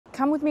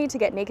Come with me to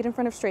get naked in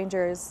front of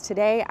strangers.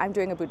 Today, I'm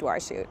doing a boudoir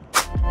shoot.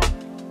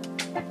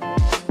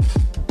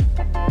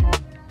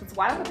 It's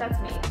wild that that's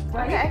me.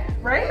 Okay.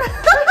 Right?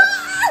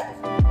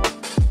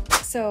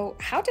 So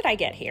how did I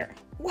get here?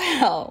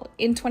 Well,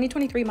 in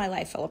 2023, my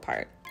life fell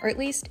apart, or at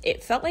least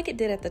it felt like it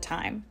did at the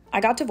time.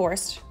 I got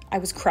divorced, I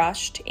was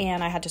crushed,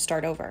 and I had to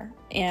start over.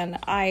 And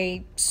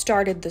I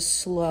started the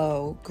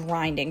slow,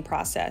 grinding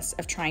process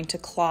of trying to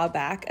claw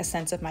back a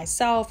sense of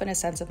myself and a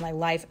sense of my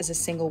life as a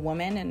single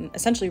woman and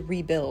essentially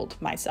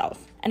rebuild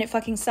myself. And it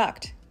fucking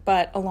sucked.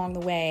 But along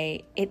the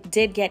way, it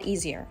did get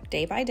easier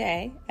day by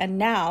day. And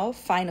now,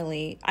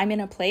 finally, I'm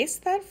in a place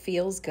that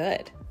feels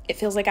good. It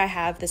feels like I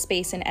have the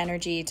space and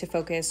energy to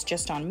focus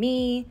just on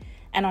me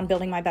and on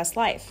building my best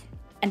life.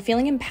 And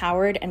feeling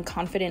empowered and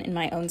confident in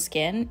my own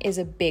skin is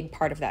a big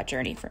part of that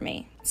journey for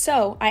me.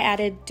 So I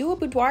added do a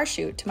boudoir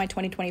shoot to my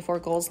 2024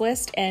 goals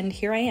list, and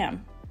here I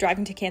am,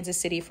 driving to Kansas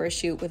City for a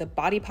shoot with a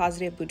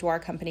body-positive boudoir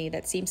company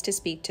that seems to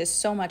speak to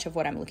so much of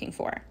what I'm looking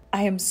for.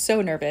 I am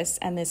so nervous,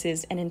 and this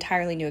is an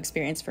entirely new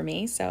experience for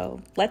me,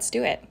 so let's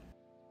do it.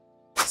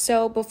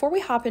 So before we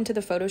hop into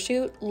the photo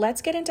shoot,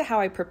 let's get into how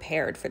I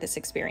prepared for this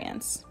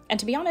experience. And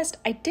to be honest,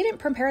 I didn't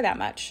prepare that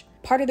much.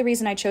 Part of the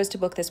reason I chose to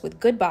book this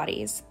with Good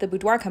Boodies, the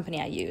boudoir company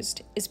I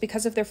used, is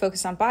because of their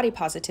focus on body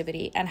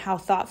positivity and how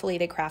thoughtfully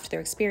they craft their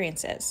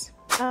experiences.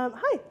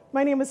 Hi,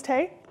 my name is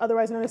Tay,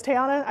 otherwise known as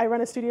Tayana. I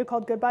run a studio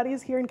called Good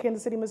Boodies here in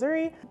Kansas City,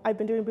 Missouri. I've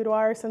been doing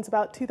boudoir since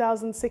about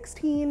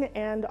 2016,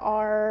 and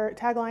our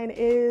tagline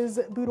is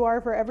Boudoir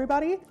for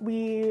Everybody.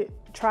 We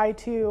try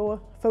to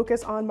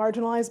focus on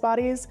marginalized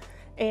bodies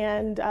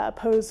and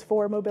pose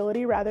for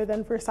mobility rather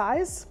than for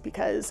size,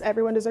 because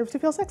everyone deserves to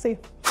feel sexy.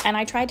 And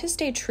I tried to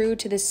stay true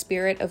to the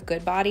spirit of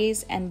Good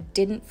Boodies and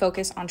didn't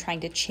focus on trying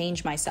to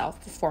change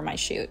myself before my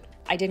shoot.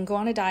 I didn't go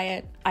on a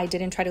diet. I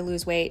didn't try to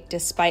lose weight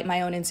despite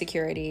my own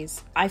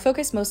insecurities. I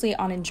focused mostly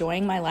on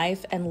enjoying my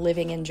life and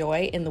living in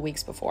joy in the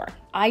weeks before.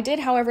 I did,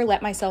 however,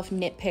 let myself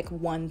nitpick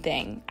one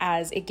thing,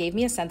 as it gave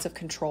me a sense of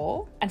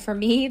control. And for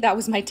me, that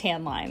was my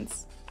tan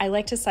lines. I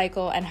like to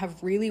cycle and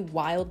have really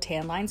wild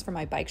tan lines for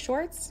my bike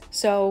shorts.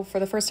 So for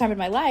the first time in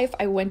my life,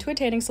 I went to a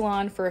tanning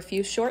salon for a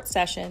few short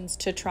sessions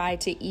to try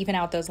to even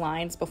out those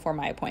lines before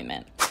my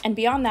appointment. And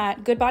beyond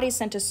that, Good Boodies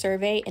sent a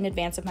survey in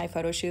advance of my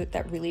photo shoot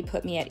that really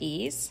put me at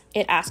ease.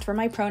 It asked for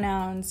my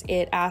pronouns,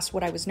 it asked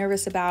what I was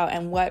nervous about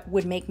and what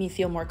would make me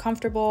feel more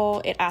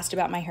comfortable, it asked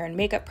about my hair and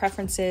makeup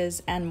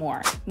preferences, and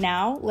more.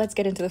 Now, let's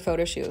get into the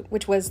photo shoot,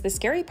 which was the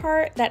scary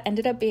part that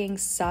ended up being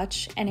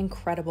such an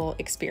incredible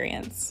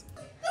experience.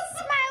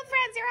 Smile,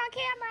 friends, you're on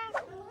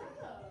camera.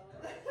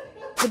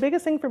 The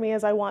biggest thing for me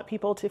is I want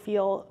people to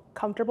feel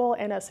comfortable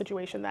in a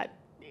situation that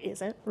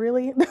isn't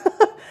really.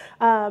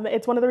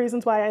 It's one of the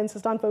reasons why I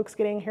insist on folks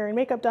getting hair and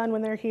makeup done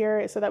when they're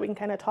here, so that we can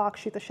kind of talk,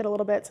 shoot the shit a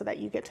little bit, so that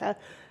you get to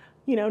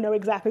know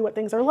exactly what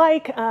things are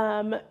like.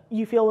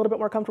 You feel a little bit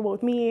more comfortable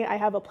with me. I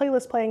have a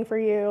playlist playing for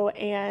you,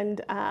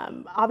 and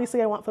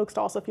obviously I want folks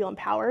to also feel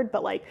empowered,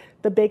 but like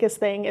the biggest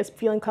thing is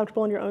feeling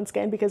comfortable in your own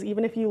skin, because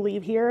even if you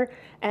leave here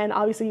and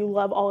obviously you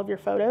love all of your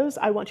photos,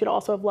 I want you to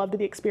also have loved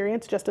the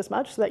experience just as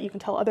much, so that you can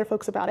tell other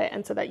folks about it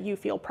and so that you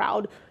feel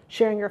proud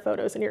sharing your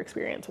photos and your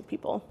experience with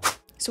people.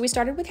 So we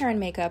started with hair and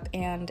makeup,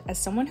 and as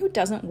someone who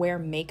doesn't wear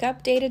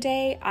makeup day to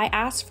day, I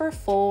asked for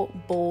full,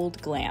 bold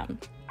glam.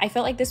 I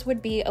felt like this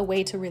would be a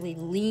way to really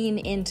lean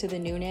into the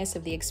newness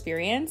of the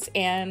experience,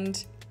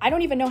 and I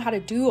don't even know how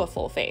to do a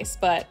full face,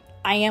 but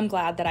I am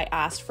glad that I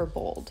asked for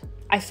bold.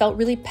 I felt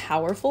really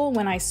powerful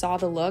when I saw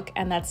the look,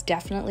 and that's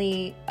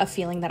definitely a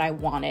feeling that I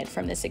wanted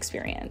from this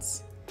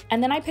experience.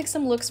 And then I picked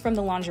some looks from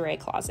the lingerie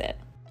closet.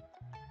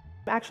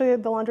 Actually,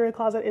 the lingerie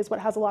closet is what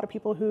has a lot of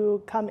people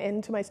who come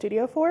into my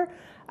studio for.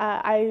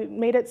 I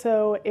made it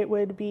so it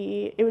would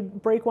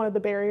break one of the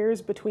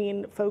barriers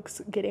between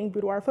folks getting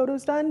boudoir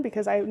photos done,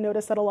 because I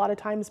noticed that a lot of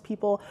times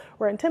people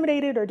were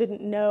intimidated or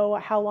didn't know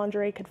how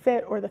lingerie could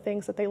fit or the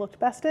things that they looked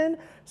best in.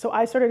 So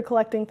I started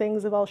collecting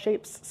things of all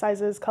shapes,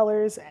 sizes,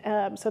 colors,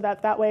 so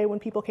that way when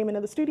people came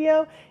into the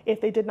studio, if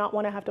they did not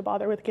want to have to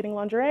bother with getting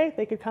lingerie,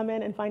 they could come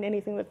in and find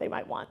anything that they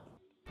might want.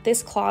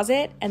 This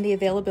closet and the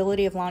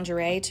availability of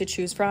lingerie to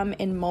choose from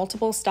in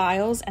multiple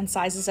styles and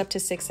sizes up to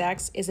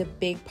 6X is a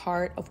big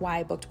part of why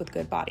I booked with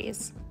Good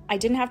Boodies. I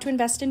didn't have to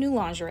invest in new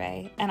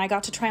lingerie, and I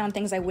got to try on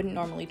things I wouldn't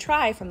normally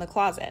try from the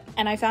closet.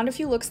 And I found a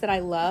few looks that I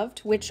loved,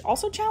 which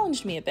also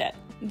challenged me a bit.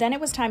 Then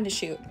it was time to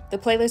shoot. The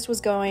playlist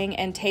was going,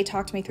 and Tay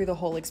talked me through the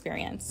whole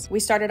experience.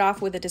 We started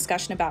off with a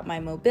discussion about my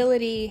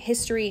mobility,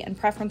 history, and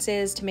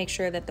preferences to make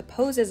sure that the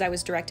poses I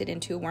was directed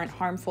into weren't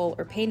harmful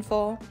or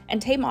painful.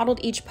 And Tay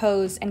modeled each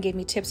pose and gave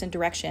me tips and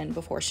direction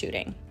before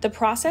shooting. The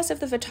process of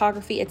the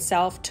photography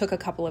itself took a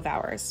couple of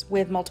hours,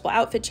 with multiple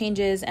outfit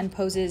changes and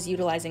poses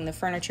utilizing the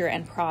furniture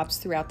and props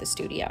throughout the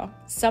studio.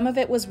 Some of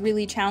it was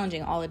really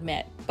challenging, I'll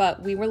admit,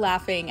 but we were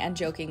laughing and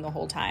joking the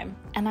whole time.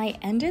 And I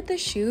ended the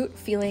shoot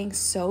feeling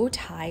so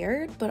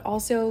tired, but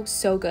also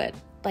so good.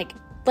 Like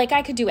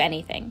I could do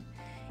anything.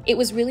 It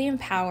was really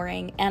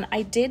empowering, and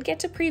I did get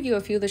to preview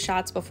a few of the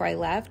shots before I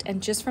left,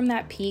 and just from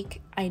that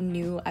peek, I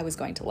knew I was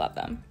going to love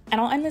them.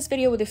 And I'll end this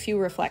video with a few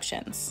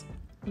reflections.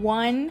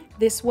 One,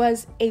 this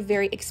was a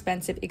very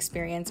expensive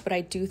experience, but I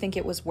do think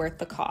it was worth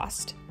the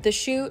cost. The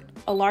shoot,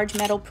 a large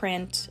metal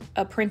print,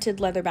 a printed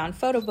leather-bound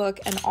photo book,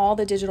 and all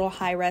the digital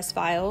high-res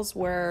files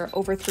were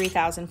over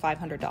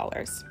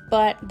 $3,500.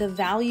 But the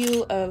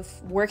value of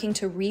working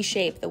to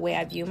reshape the way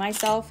I view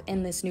myself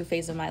in this new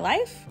phase of my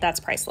life, that's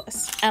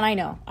priceless. And I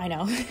know,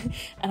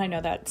 and I know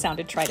that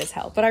sounded trite as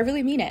hell, but I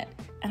really mean it.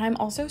 And I'm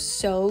also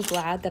so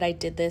glad that I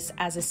did this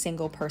as a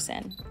single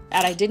person,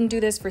 that I didn't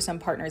do this for some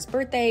partner's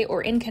birthday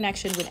or in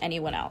connection with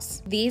anyone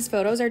else. These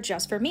photos are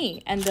just for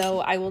me, and though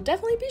I will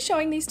definitely be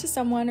showing these to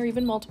someone or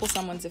even multiple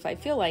someones if I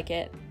feel like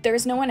it,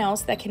 there's no one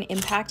else that can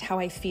impact how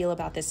I feel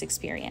about this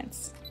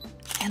experience.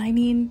 And I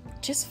mean,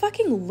 just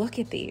fucking look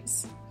at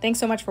these. Thanks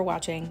so much for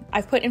watching.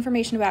 I've put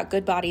information about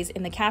Good Boodies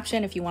in the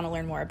caption if you want to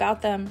learn more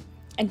about them.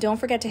 And don't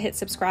forget to hit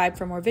subscribe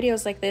for more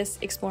videos like this,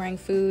 exploring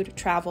food,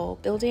 travel,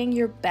 building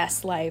your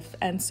best life,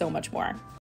 and so much more.